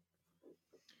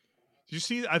 Did you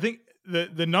see? I think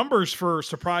the numbers for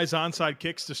surprise onside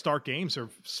kicks to start games are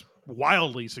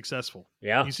wildly successful.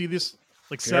 Yeah, you see this,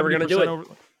 like 70% over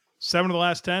 7 of the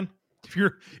last 10. If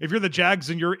you're the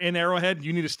Jags and you're in Arrowhead,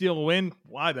 you need to steal a win.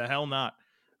 Why the hell not?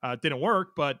 It didn't work,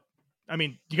 but I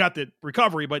mean, you got the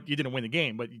recovery, but you didn't win the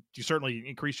game. But you certainly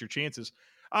increased your chances.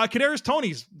 Kadarius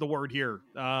Toney's the word here.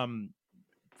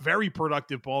 Very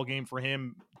productive ball game for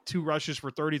him. 2 rushes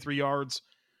for 33 yards.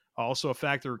 Also a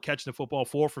factor catching the football,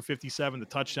 4 for 57, the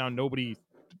touchdown. Nobody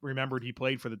remembered he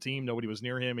played for the team. Nobody was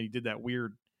near him, and he did that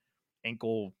weird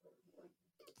ankle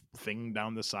thing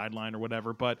down the sideline or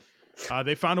whatever. But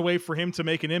they found a way for him to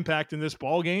make an impact in this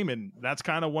ball game, and that's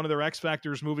kind of one of their X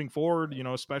factors moving forward. You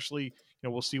know, especially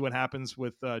we'll see what happens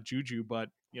with Juju, but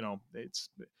it's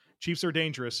Chiefs are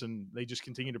dangerous, and they just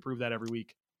continue to prove that every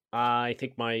week. I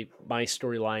think my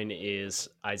storyline is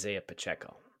Isaiah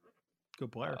Pacheco.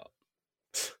 Good player.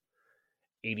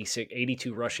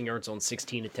 82 rushing yards on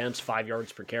 16 attempts, 5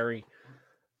 yards per carry.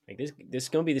 Like this is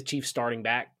going to be the Chiefs starting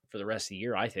back for the rest of the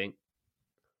year, I think.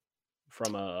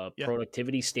 From a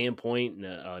productivity standpoint and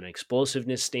an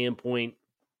explosiveness standpoint.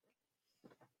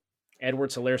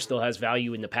 Edwards-Helaire still has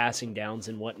value in the passing downs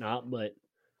and whatnot, but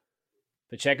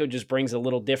Pacheco just brings a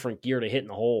little different gear to hitting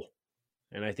the hole.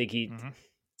 And I think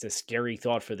it's a scary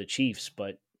thought for the Chiefs,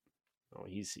 but Oh,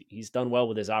 he's done well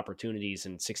with his opportunities,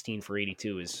 and 16 for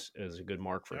 82 is a good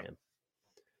mark for him.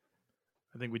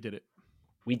 I think we did it.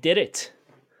 We did it.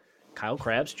 Kyle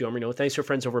Krabs, Joe Marino, thanks to our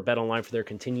friends over at BetOnline for their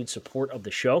continued support of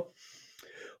the show.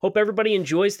 Hope everybody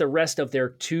enjoys the rest of their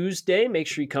Tuesday. Make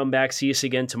sure you come back, see us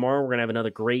again tomorrow. We're going to have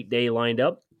another great day lined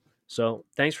up. So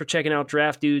thanks for checking out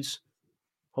Draft Dudes.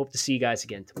 Hope to see you guys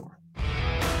again tomorrow.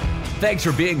 Thanks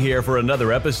for being here for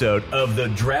another episode of the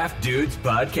Draft Dudes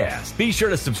Podcast. Be sure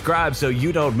to subscribe so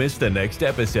you don't miss the next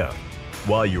episode.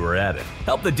 While you are at it,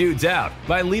 help the dudes out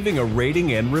by leaving a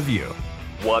rating and review.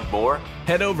 Want more?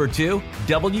 Head over to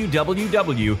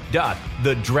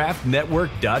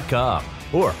www.thedraftnetwork.com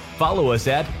or follow us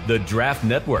at The Draft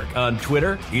Network on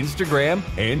Twitter, Instagram,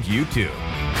 and YouTube.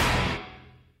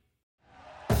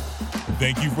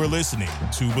 Thank you for listening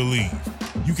to Believe.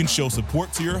 You can show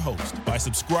support to your host by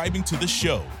subscribing to the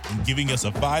show and giving us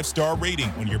a 5-star rating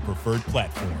on your preferred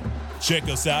platform. Check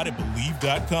us out at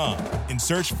Believe.com and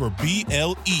search for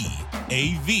BLEAV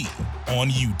on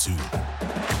YouTube.